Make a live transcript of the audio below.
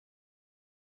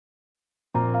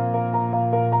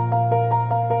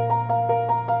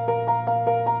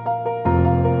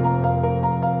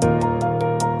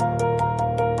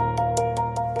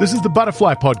This is the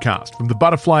Butterfly Podcast from the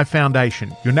Butterfly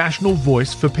Foundation, your national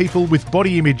voice for people with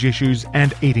body image issues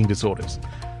and eating disorders.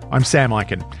 I'm Sam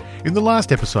Eichen. In the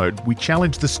last episode, we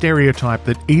challenged the stereotype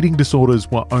that eating disorders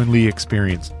were only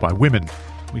experienced by women.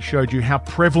 We showed you how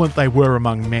prevalent they were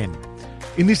among men.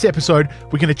 In this episode,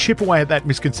 we're going to chip away at that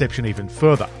misconception even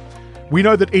further. We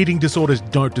know that eating disorders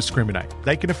don't discriminate.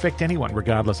 They can affect anyone,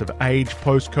 regardless of age,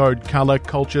 postcode, colour,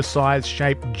 culture, size,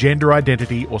 shape, gender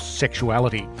identity, or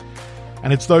sexuality.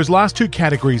 And it's those last two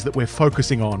categories that we're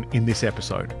focusing on in this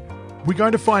episode. We're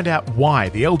going to find out why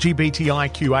the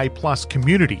LGBTIQA+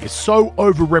 community is so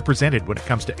overrepresented when it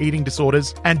comes to eating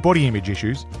disorders and body image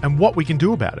issues, and what we can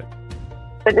do about it.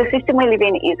 But the system we live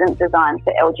in isn't designed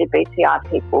for LGBTI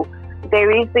people.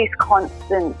 There is this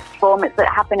constant performance that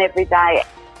happen every day.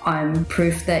 I'm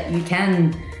proof that you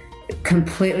can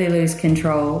completely lose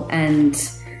control and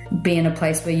be in a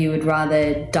place where you would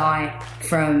rather die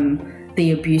from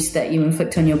the abuse that you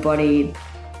inflict on your body.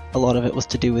 A lot of it was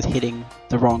to do with hitting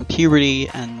the wrong puberty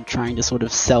and trying to sort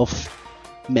of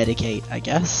self-medicate, I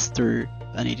guess, through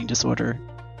an eating disorder.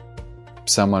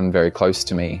 Someone very close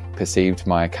to me perceived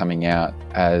my coming out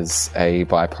as a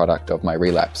byproduct of my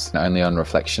relapse. And only on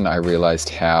reflection, I realised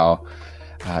how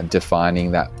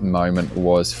defining that moment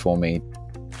was for me.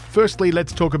 Firstly,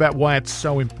 let's talk about why it's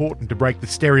so important to break the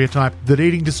stereotype that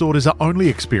eating disorders are only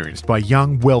experienced by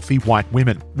young, wealthy white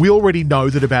women. We already know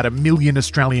that about 1 million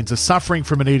Australians are suffering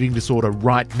from an eating disorder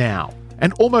right now.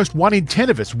 And almost 1 in 10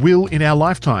 of us will in our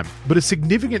lifetime. But a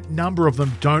significant number of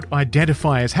them don't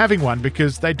identify as having one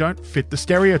because they don't fit the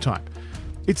stereotype.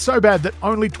 It's so bad that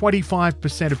only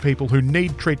 25% of people who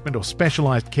need treatment or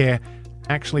specialised care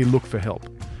actually look for help.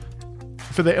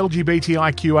 For the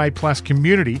LGBTIQA+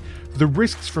 community, the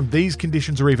risks from these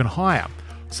conditions are even higher.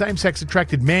 Same-sex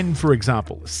attracted men, for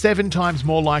example, 7 times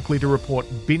more likely to report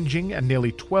binging and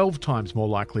nearly 12 times more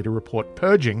likely to report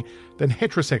purging than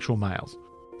heterosexual males.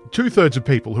 2/3 of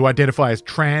people who identify as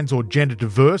trans or gender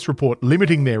diverse report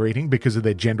limiting their eating because of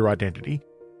their gender identity.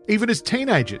 Even as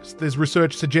teenagers, there's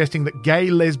research suggesting that gay,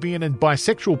 lesbian and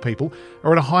bisexual people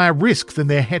are at a higher risk than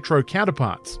their hetero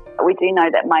counterparts. We do know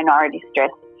that minority stress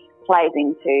plays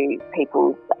into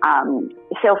people's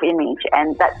self-image,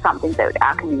 and that's something that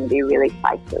our community really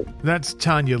faces. That's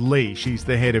Tanya Lee. She's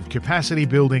the head of capacity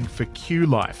building for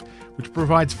QLife, which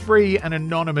provides free and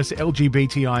anonymous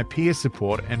LGBTI peer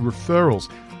support and referrals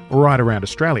right around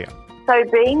Australia. So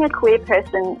being a queer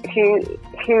person who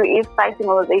is facing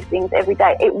all of these things every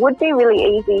day, it would be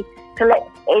really easy to let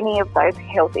any of those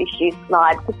health issues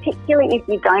slide, particularly if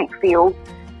you don't feel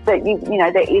that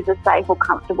there is a safe or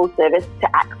comfortable service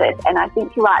to access. And I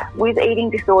think you're right, with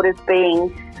eating disorders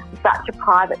being such a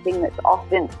private thing that's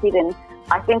often hidden,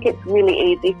 I think it's really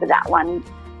easy for that one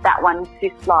to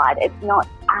slide. It's not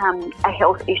a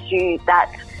health issue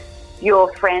that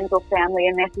your friends or family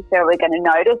are necessarily going to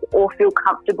notice or feel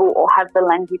comfortable or have the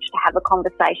language to have a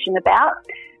conversation about.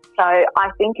 So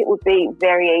I think it would be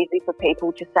very easy for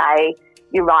people to say,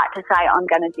 you're right to say, I'm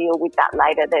going to deal with that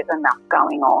later, there's enough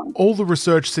going on. All the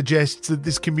research suggests that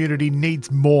this community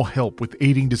needs more help with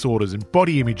eating disorders and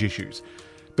body image issues.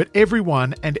 But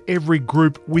everyone and every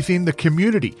group within the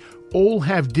community all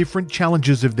have different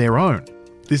challenges of their own.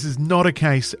 This is not a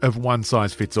case of one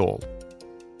size fits all.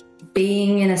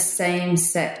 Being in a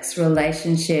same-sex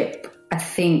relationship, I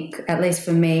think, at least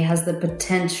for me, has the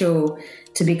potential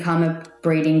to become a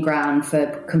breeding ground for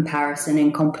comparison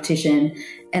and competition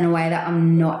in a way that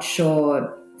I'm not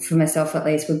sure, for myself at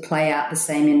least, would play out the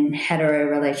same in hetero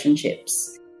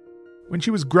relationships. When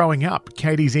she was growing up,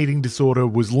 Katie's eating disorder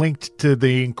was linked to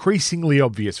the increasingly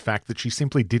obvious fact that she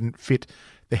simply didn't fit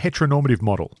the heteronormative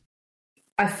model.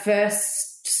 I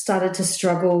first started to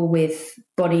struggle with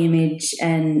body image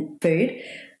and food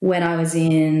when I was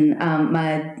in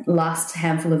my last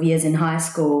handful of years in high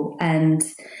school, and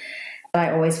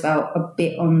I always felt a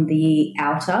bit on the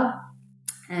outer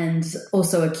and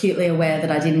also acutely aware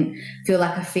that I didn't feel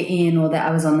like I fit in or that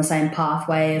I was on the same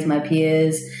pathway as my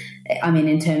peers. I mean,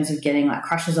 in terms of getting like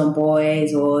crushes on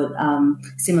boys or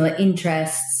similar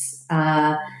interests.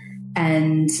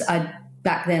 And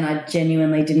back then I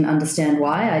genuinely didn't understand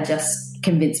why. I just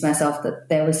convinced myself that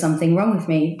there was something wrong with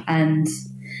me. And,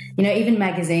 even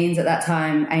magazines at that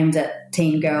time aimed at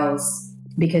teen girls,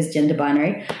 because gender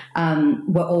binary,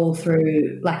 were all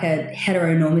through like a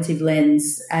heteronormative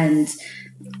lens and,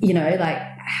 like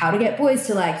how to get boys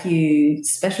to like you,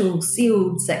 special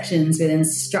sealed sections with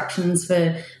instructions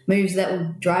for moves that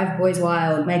will drive boys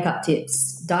wild, makeup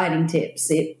tips, dieting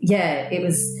tips. It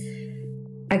was,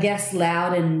 I guess,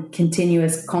 loud and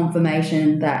continuous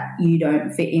confirmation that you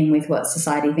don't fit in with what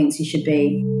society thinks you should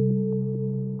be.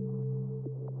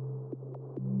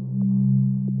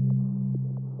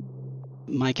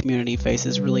 my community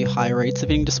faces really high rates of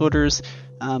eating disorders,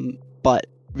 but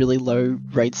really low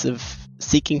rates of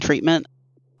seeking treatment.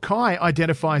 Kai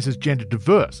identifies as gender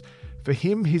diverse. For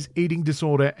him, his eating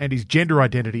disorder and his gender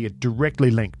identity are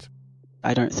directly linked.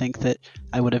 I don't think that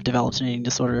I would have developed an eating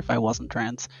disorder if I wasn't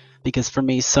trans, because for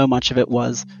me, so much of it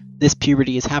was this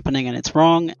puberty is happening and it's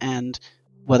wrong, and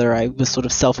whether I was sort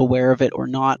of self-aware of it or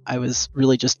not, I was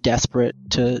really just desperate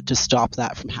to stop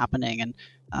that from happening. And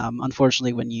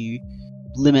unfortunately, when you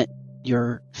limit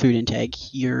your food intake,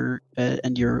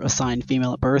 and you're assigned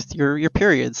female at birth, your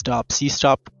period stops. You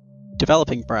stop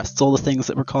developing breasts. All the things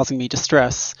that were causing me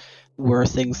distress were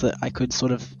things that I could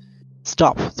sort of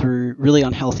stop through really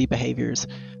unhealthy behaviors,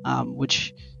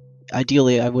 which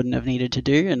ideally I wouldn't have needed to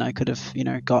do, and I could have,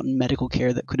 gotten medical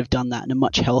care that could have done that in a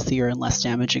much healthier and less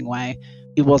damaging way.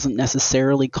 It wasn't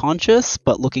necessarily conscious,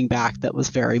 but looking back, that was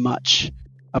very much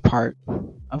a part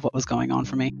of what was going on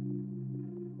for me.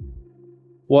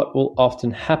 What will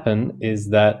often happen is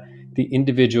that the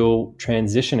individual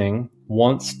transitioning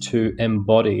wants to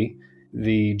embody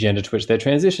the gender to which they're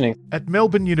transitioning. At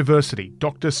Melbourne University,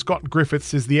 Dr. Scott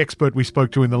Griffiths is the expert we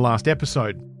spoke to in the last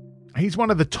episode. He's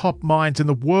one of the top minds in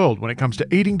the world when it comes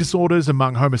to eating disorders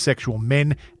among homosexual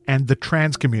men and the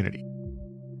trans community.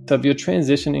 So if you're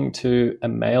transitioning to a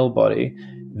male body,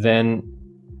 then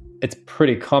it's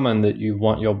pretty common that you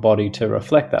want your body to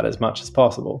reflect that as much as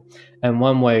possible. And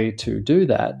one way to do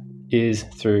that is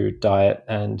through diet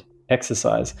and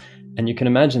exercise. And you can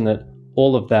imagine that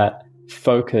all of that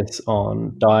focus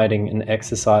on dieting and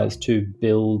exercise to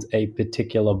build a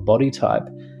particular body type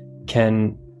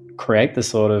can create the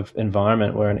sort of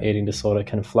environment where an eating disorder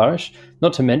can flourish.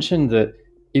 Not to mention that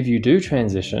if you do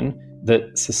transition,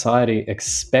 that society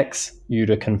expects you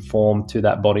to conform to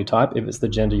that body type if it's the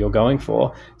gender you're going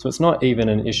for. So it's not even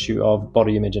an issue of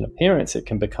body image and appearance. It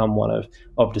can become one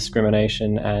of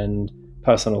discrimination and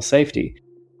personal safety.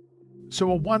 So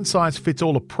a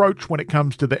one-size-fits-all approach when it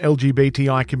comes to the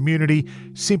LGBTI community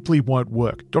simply won't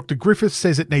work. Dr. Griffiths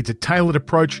says it needs a tailored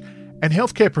approach, and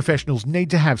healthcare professionals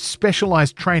need to have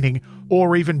specialised training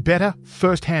or, even better,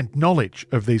 first-hand knowledge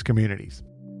of these communities.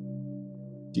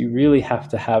 You really have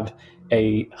to have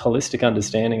a holistic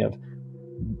understanding of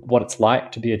what it's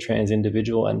like to be a trans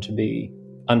individual and to be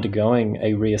undergoing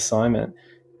a reassignment.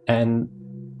 And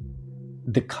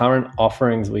the current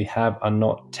offerings we have are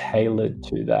not tailored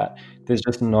to that. There's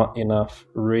just not enough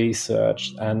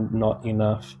research and not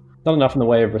enough in the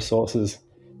way of resources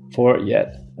for it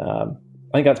yet. I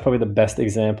think that's probably the best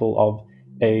example of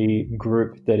a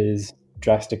group that is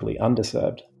drastically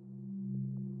underserved.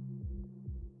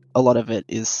 A lot of it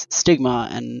is stigma,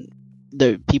 and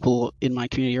the people in my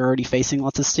community are already facing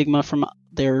lots of stigma from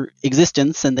their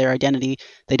existence and their identity.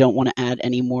 They don't want to add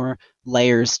any more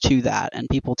layers to that, and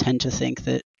people tend to think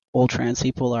that all trans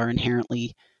people are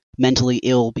inherently mentally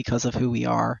ill because of who we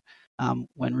are,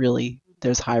 when really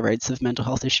there's high rates of mental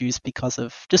health issues because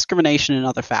of discrimination and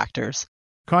other factors.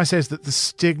 Kai says that the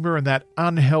stigma and that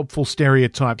unhelpful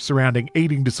stereotype surrounding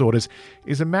eating disorders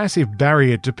is a massive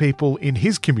barrier to people in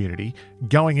his community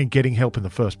going and getting help in the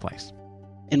first place.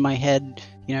 In my head,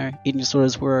 eating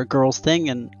disorders were a girl's thing,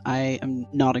 and I am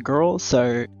not a girl,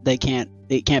 so it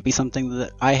can't be something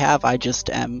that I have. I just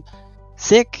am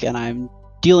sick and I'm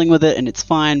dealing with it and it's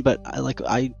fine, but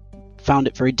I found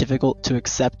it very difficult to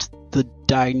accept the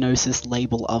diagnosis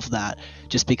label of that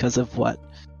just because of what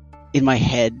in my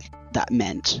head that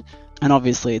meant. And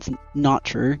obviously it's not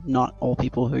true. Not all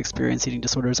people who experience eating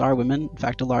disorders are women. In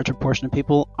fact, a larger portion of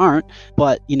people aren't.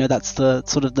 But, that's the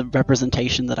sort of the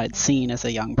representation that I'd seen as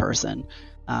a young person.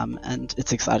 And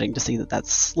it's exciting to see that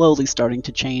that's slowly starting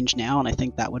to change now. And I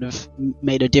think that would have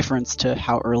made a difference to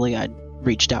how early I'd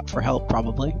reached out for help,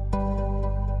 probably.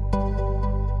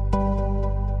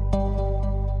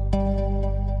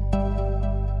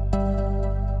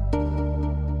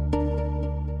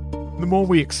 The more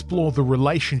we explore the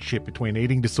relationship between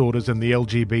eating disorders and the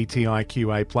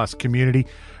LGBTIQA+ community,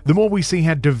 the more we see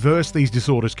how diverse these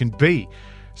disorders can be.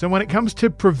 So when it comes to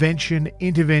prevention,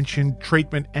 intervention,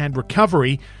 treatment and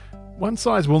recovery, one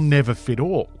size will never fit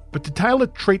all. But to tailor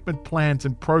treatment plans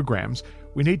and programs,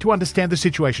 we need to understand the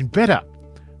situation better.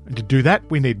 And to do that,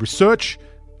 we need research,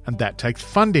 and that takes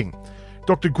funding.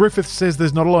 Dr. Griffiths says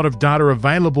there's not a lot of data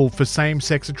available for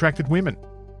same-sex attracted women.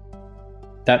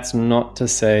 That's not to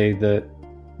say that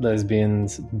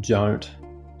lesbians don't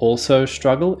also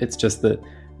struggle. It's just that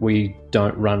we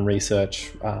don't run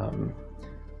research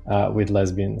with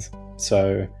lesbians.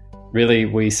 So really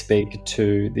we speak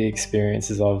to the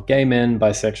experiences of gay men,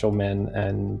 bisexual men,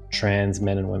 and trans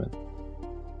men and women.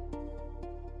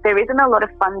 There isn't a lot of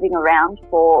funding around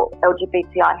for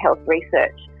LGBTI health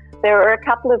research. There are a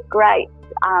couple of great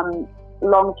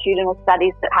longitudinal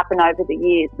studies that happen over the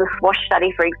years. The SWASH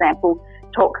study, for example,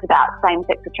 talks about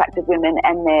same-sex attracted women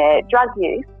and their drug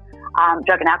use,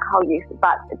 drug and alcohol use,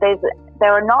 but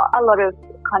there are not a lot of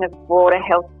kind of broader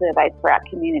health surveys for our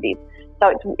communities. So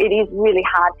it is really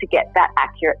hard to get that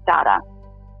accurate data.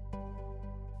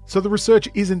 So the research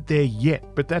isn't there yet,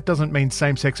 but that doesn't mean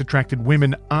same-sex attracted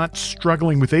women aren't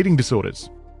struggling with eating disorders.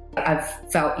 I've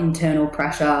felt internal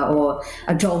pressure or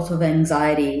a jolt of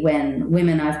anxiety when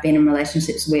women I've been in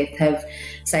relationships with have,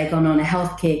 say, gone on a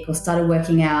health kick or started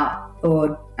working out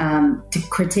or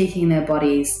critiquing their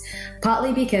bodies,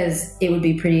 partly because it would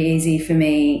be pretty easy for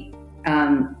me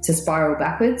to spiral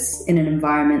backwards in an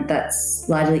environment that's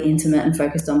largely intimate and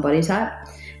focused on body type,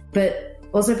 but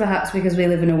also perhaps because we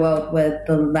live in a world where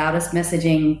the loudest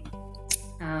messaging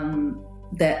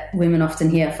that women often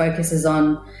hear focuses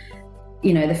on,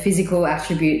 you know, the physical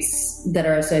attributes that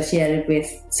are associated with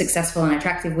successful and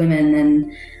attractive women,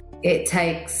 and it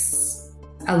takes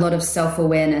a lot of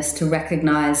self-awareness to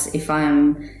recognize if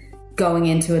I'm going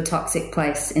into a toxic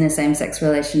place in a same-sex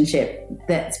relationship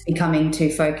that's becoming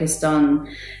too focused on,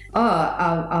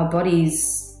 our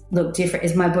bodies look different.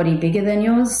 Is my body bigger than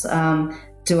yours?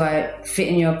 Do I fit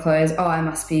in your clothes? Oh, I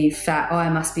must be fat. Oh, I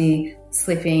must be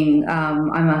slipping.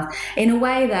 In a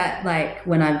way that, like,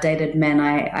 when I've dated men,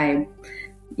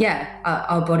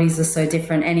 our bodies are so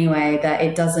different anyway that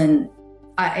it doesn't,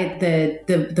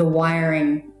 the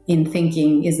wiring in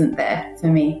thinking isn't there for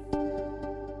me.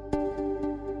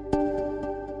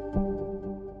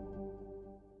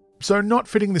 So not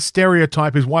fitting the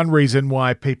stereotype is one reason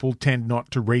why people tend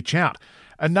not to reach out.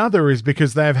 Another is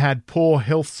because they have had poor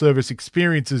health service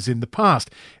experiences in the past,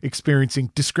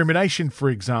 experiencing discrimination, for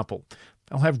example.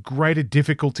 They'll have greater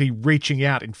difficulty reaching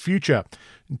out in future.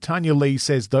 And Tanya Lee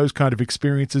says those kind of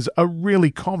experiences are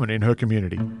really common in her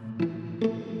community.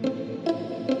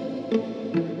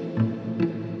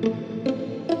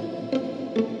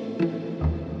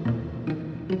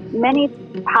 Many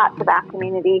parts of our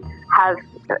community have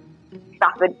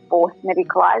suffered forced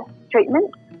medicalised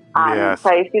treatment. Yes. So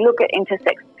if you look at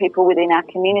intersex people within our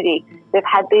community, they've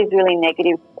had these really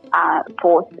negative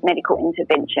forced medical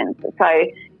interventions. So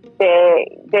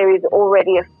there is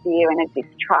already a fear and a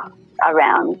distrust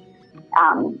around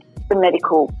the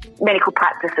medical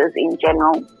practices in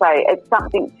general. So it's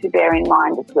something to bear in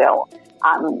mind as well.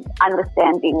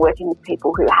 Understanding working with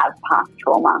people who have past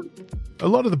trauma. A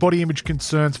lot of the body image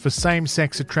concerns for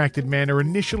same-sex attracted men are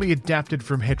initially adapted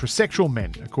from heterosexual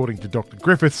men, according to Dr.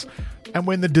 Griffiths, and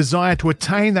when the desire to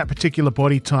attain that particular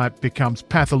body type becomes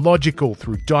pathological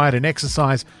through diet and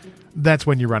exercise, that's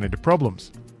when you run into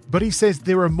problems. But he says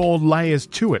there are more layers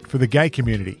to it for the gay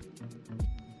community.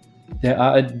 There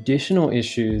are additional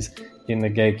issues in the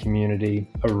gay community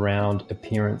around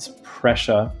appearance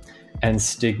pressure and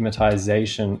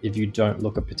stigmatization if you don't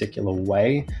look a particular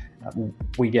way.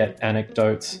 We get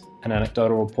anecdotes and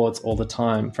anecdotal reports all the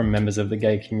time from members of the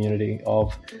gay community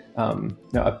of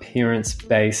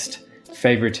appearance-based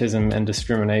favoritism and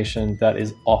discrimination that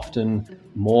is often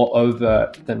more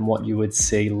overt than what you would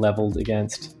see leveled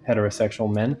against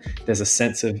heterosexual men. There's a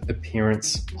sense of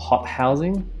appearance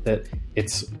hothousing, that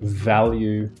its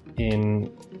value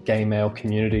in gay male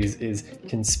communities is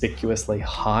conspicuously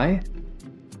high.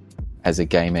 As a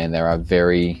gay man, there are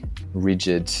very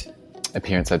rigid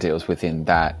appearance ideals within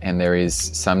that, and there is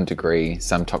some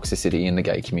toxicity in the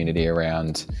gay community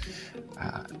around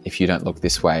if you don't look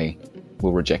this way,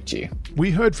 we'll reject you.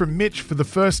 We heard from Mitch for the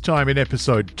first time in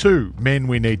episode 2, Men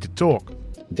We Need to Talk.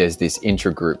 There's this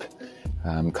intragroup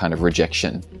kind of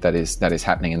rejection that is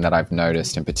happening, and that I've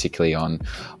noticed, and particularly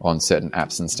on certain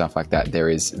apps and stuff like that. There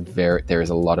is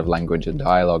a lot of language and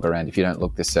dialogue around if you don't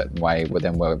look this certain way, well,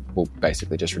 then we'll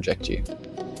basically just reject you.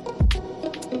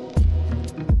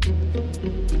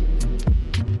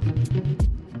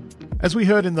 As we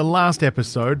heard in the last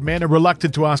episode, men are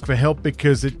reluctant to ask for help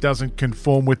because it doesn't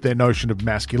conform with their notion of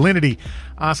masculinity.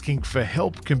 Asking for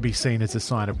help can be seen as a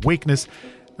sign of weakness,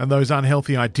 and those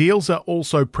unhealthy ideals are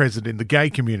also present in the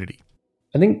gay community.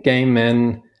 I think gay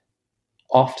men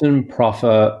often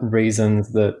proffer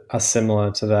reasons that are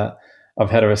similar to that of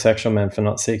heterosexual men for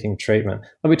not seeking treatment.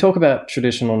 When we talk about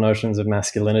traditional notions of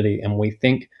masculinity, and we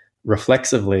think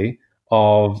reflexively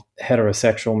of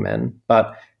heterosexual men,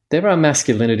 but there are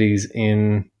masculinities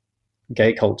in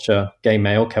gay culture, gay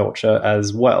male culture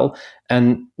as well.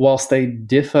 And whilst they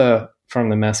differ from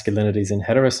the masculinities in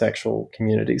heterosexual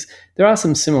communities, there are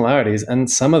some similarities.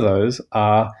 And some of those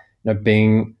are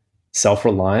being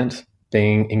self-reliant,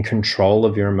 being in control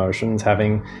of your emotions,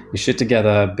 having your shit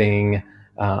together, being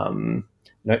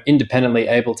independently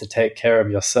able to take care of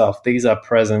yourself. These are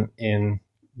present in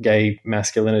gay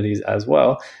masculinities as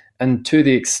well. And to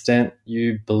the extent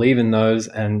you believe in those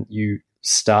and you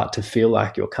start to feel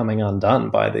like you're coming undone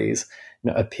by these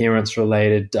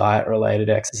appearance-related, diet-related,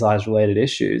 exercise-related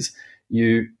issues,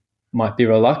 you might be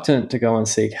reluctant to go and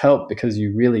seek help because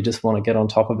you really just want to get on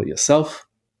top of it yourself,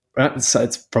 right? So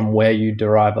it's from where you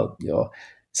derive your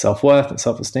self-worth and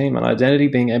self-esteem and identity,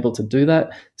 being able to do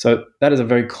that. So that is a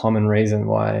very common reason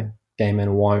why gay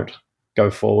men won't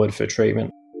go forward for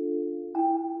treatment.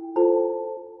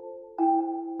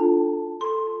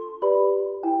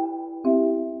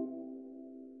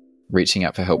 Reaching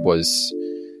out for help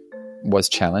was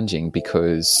challenging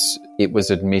because it was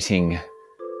admitting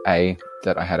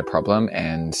that I had a problem,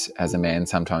 and as a man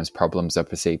sometimes problems are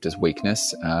perceived as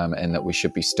weakness, and that we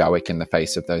should be stoic in the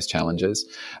face of those challenges,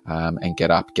 and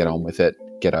get up, get on with it,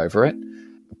 get over it.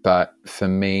 But for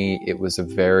me, it was a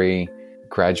very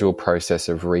gradual process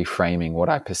of reframing what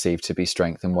I perceive to be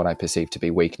strength and what I perceive to be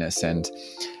weakness. And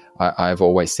I've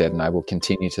always said, and I will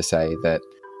continue to say, that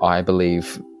I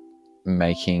believe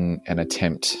making an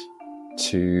attempt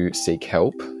to seek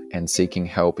help, and seeking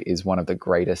help is one of the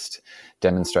greatest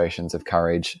demonstrations of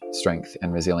courage, strength,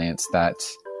 and resilience that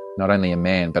not only a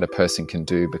man but a person can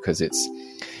do, because it's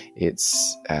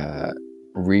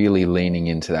really leaning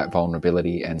into that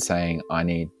vulnerability and saying, I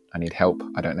need help.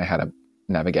 I don't know how to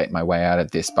navigate my way out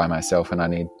of this by myself, and I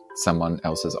need someone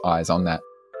else's eyes on that.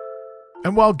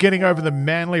 And while getting over the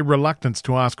manly reluctance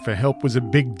to ask for help was a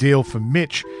big deal for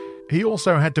Mitch, he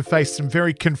also had to face some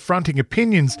very confronting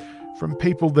opinions from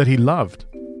people that he loved.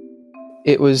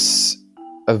 It was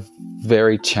a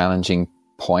very challenging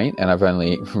point, and I've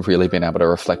only really been able to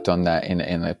reflect on that in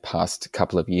the past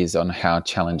couple of years, on how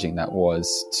challenging that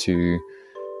was to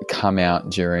come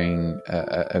out during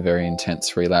a very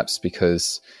intense relapse,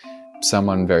 because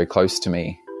someone very close to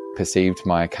me perceived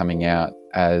my coming out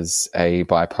as a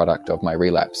byproduct of my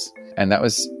relapse. And that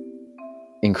was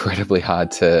incredibly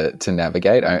hard to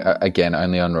navigate. Again,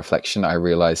 only on reflection, I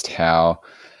realized how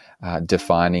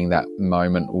defining that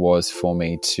moment was for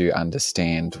me to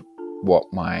understand what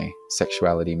my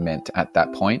sexuality meant at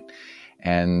that point.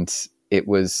 And it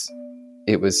was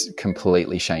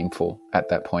completely shameful at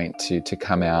that point to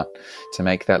come out, to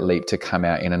make that leap, to come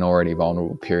out in an already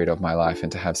vulnerable period of my life,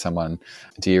 and to have someone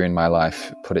dear in my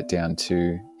life put it down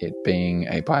to it being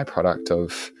a byproduct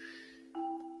of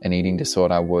an eating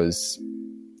disorder was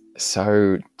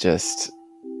so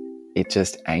it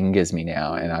just angers me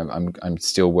now, and I'm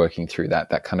still working through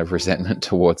that kind of resentment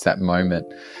towards that moment,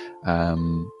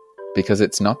 because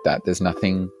it's not that.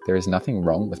 There is nothing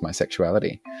wrong with my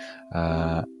sexuality,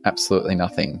 absolutely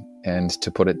nothing. And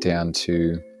to put it down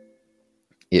to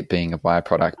it being a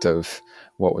byproduct of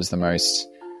what was the most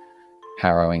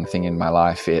harrowing thing in my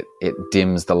life, it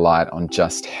dims the light on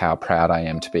just how proud I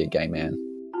am to be a gay man.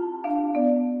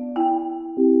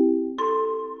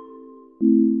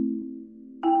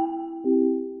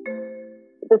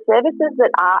 The services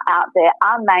that are out there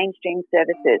are mainstream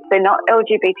services. They're not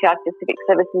LGBTI specific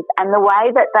services, and the way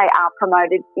that they are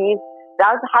promoted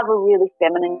does have a really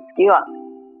feminine skew.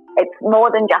 It's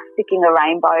more than just sticking a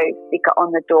rainbow sticker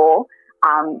on the door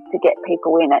to get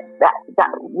people in.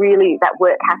 That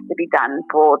work has to be done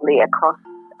broadly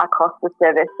across the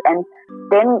service, and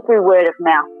then through word of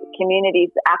mouth.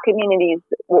 Our communities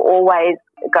will always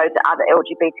go to other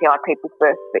LGBTI people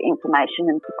first for information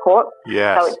and support.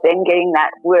 Yes. So it's then getting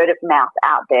that word of mouth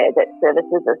out there that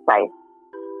services are safe.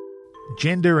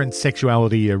 Gender and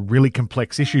sexuality are really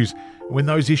complex issues. When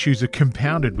those issues are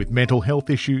compounded with mental health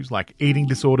issues like eating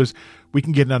disorders, we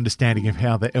can get an understanding of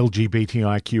how the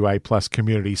LGBTIQA+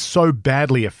 community is so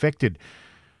badly affected,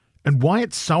 and why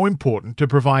it's so important to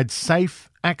provide safe,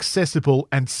 accessible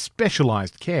and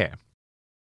specialised care.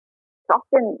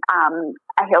 Often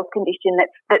a health condition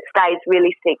that stays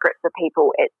really secret for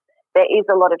people. There is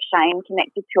a lot of shame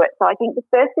connected to it. So I think the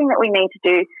first thing that we need to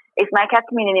do is make our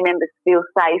community members feel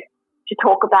safe to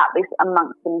talk about this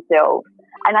amongst themselves.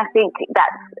 And I think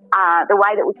that's the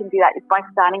way that we can do that is by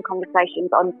starting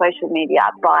conversations on social media,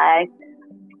 by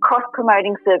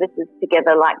cross-promoting services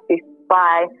together like this,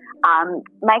 by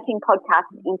making podcast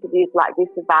interviews like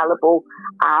this available,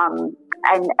 and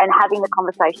having the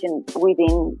conversation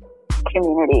within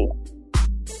community.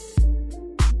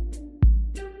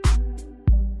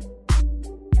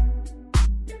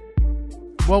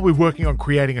 While we're working on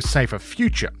creating a safer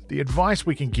future, the advice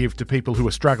we can give to people who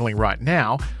are struggling right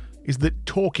now is that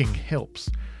talking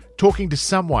helps. Talking to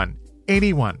someone,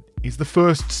 anyone, is the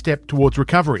first step towards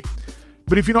recovery.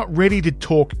 But if you're not ready to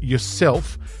talk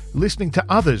yourself, listening to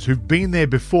others who've been there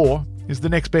before is the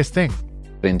next best thing.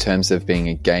 In terms of being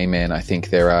a gay man, I think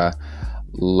there are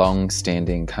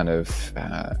long-standing kind of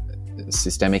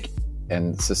systemic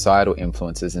and societal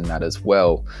influences in that as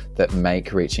well that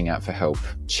make reaching out for help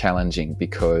challenging,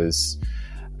 because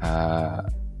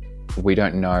we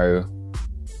don't know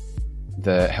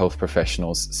the health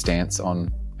professionals' stance on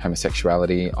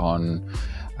homosexuality, on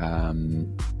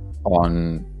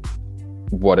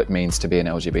what it means to be an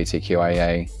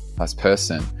LGBTQIA plus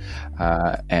person.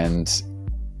 And,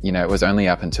 you know, it was only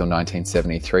up until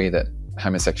 1973 that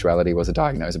homosexuality was a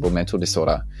diagnosable mental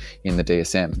disorder in the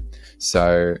DSM.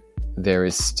 So there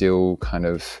is still kind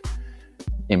of,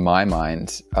 in my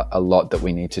mind, a lot that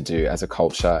we need to do as a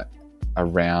culture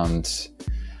around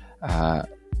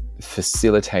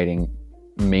facilitating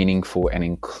meaningful and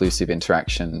inclusive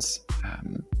interactions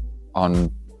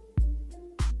on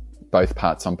both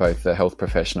parts, on both the health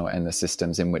professional and the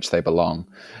systems in which they belong,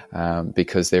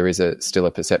 because there is still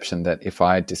a perception that if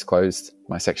I disclose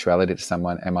my sexuality to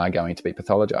someone, am I going to be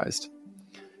pathologized?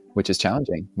 Which is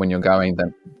challenging when you're going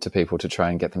to people to try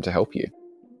and get them to help you.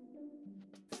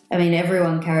 I mean,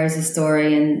 everyone carries a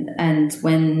story, and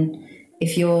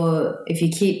if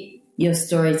you keep your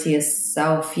story to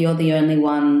yourself, you're the only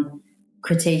one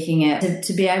critiquing it.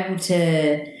 To be able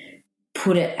to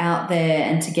put it out there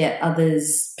and to get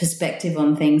others' perspective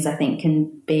on things, I think,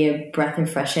 can be a breath of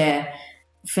fresh air.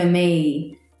 For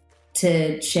me,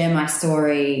 to share my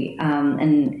story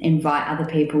and invite other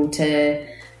people to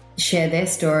share their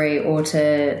story or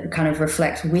to kind of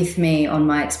reflect with me on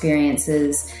my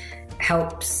experiences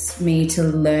helps me to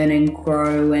learn and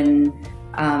grow and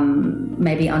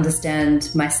maybe understand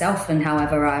myself and how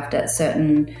I've arrived at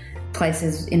certain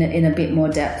places in a bit more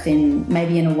depth,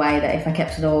 maybe in a way that if I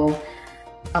kept it all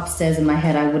upstairs in my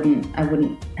head, I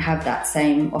wouldn't have that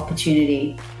same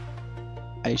opportunity.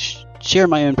 I share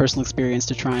my own personal experience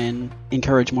to try and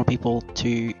encourage more people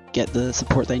to get the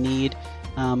support they need,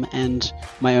 and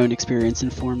my own experience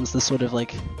informs the sort of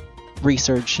like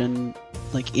research and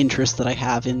like interest that I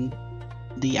have in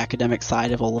the academic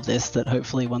side of all of this, that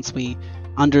hopefully once we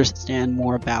understand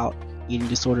more about eating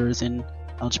disorders in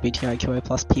LGBTIQA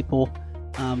plus people,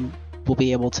 we'll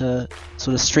be able to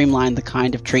sort of streamline the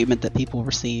kind of treatment that people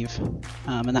receive.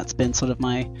 And that's been sort of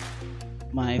my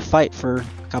fight for a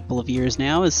couple of years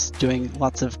now, is doing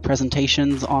lots of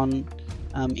presentations on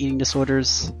eating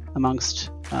disorders amongst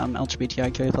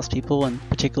LGBTIQA plus people, and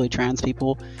particularly trans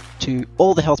people, to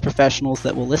all the health professionals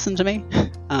that will listen to me,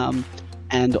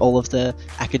 and all of the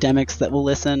academics that will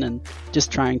listen, and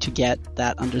just trying to get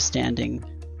that understanding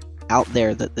out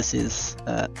there that this is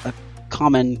a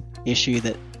common issue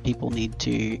that people need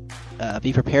to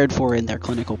be prepared for in their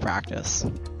clinical practice.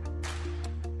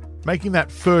 Making that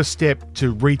first step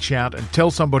to reach out and tell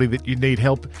somebody that you need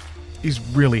help is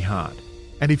really hard.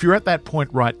 And if you're at that point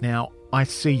right now, I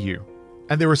see you.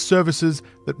 And there are services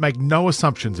that make no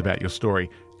assumptions about your story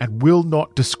and will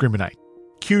not discriminate.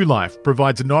 QLife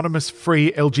provides anonymous,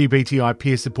 free LGBTI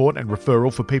peer support and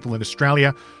referral for people in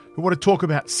Australia who want to talk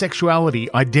about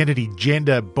sexuality, identity,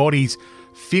 gender, bodies,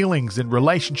 feelings and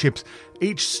relationships.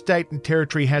 Each state and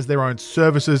territory has their own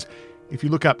services. If you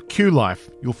look up QLife,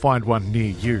 you'll find one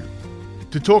near you.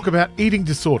 To talk about eating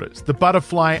disorders, the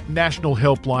Butterfly National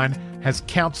Helpline has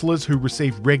counsellors who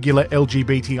receive regular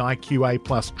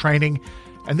LGBTIQA+ training,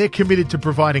 and they're committed to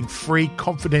providing free,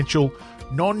 confidential,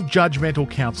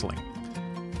 non-judgmental counselling.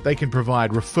 They can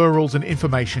provide referrals and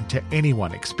information to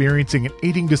anyone experiencing an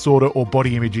eating disorder or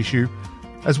body image issue,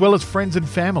 as well as friends and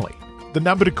family. The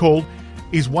number to call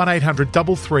is 1800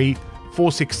 33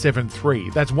 4673.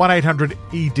 That's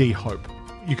 1800-ED-HOPE.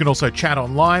 You can also chat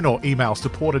online or email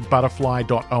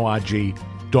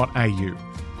support@butterfly.org.au.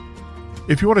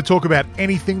 If you want to talk about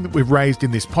anything that we've raised in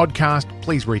this podcast,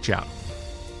 please reach out.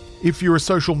 If you're a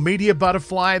social media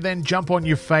butterfly, then jump on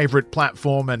your favourite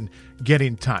platform and get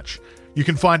in touch. You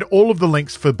can find all of the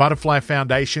links for Butterfly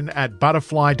Foundation at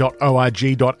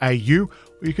butterfly.org.au,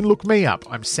 or you can look me up.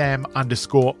 I'm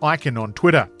Sam_Eichen on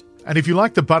Twitter. And if you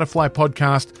like the Butterfly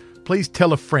podcast, please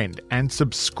tell a friend and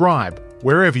subscribe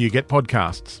wherever you get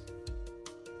podcasts.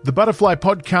 The Butterfly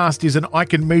podcast is an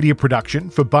Eichen Media production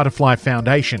for Butterfly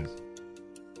Foundation.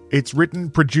 It's written,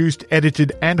 produced,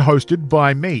 edited and hosted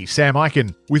by me, Sam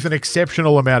Eichen, with an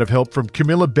exceptional amount of help from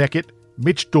Camilla Beckett,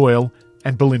 Mitch Doyle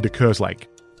and Belinda Kerslake.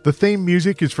 The theme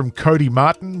music is from Cody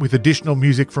Martin, with additional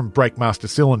music from Breakmaster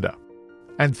Cylinder.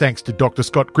 And thanks to Dr.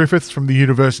 Scott Griffiths from the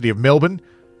University of Melbourne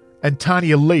and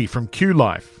Tanya Lee from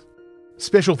QLife.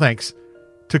 Special thanks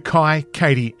to Kai,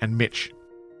 Katie and Mitch.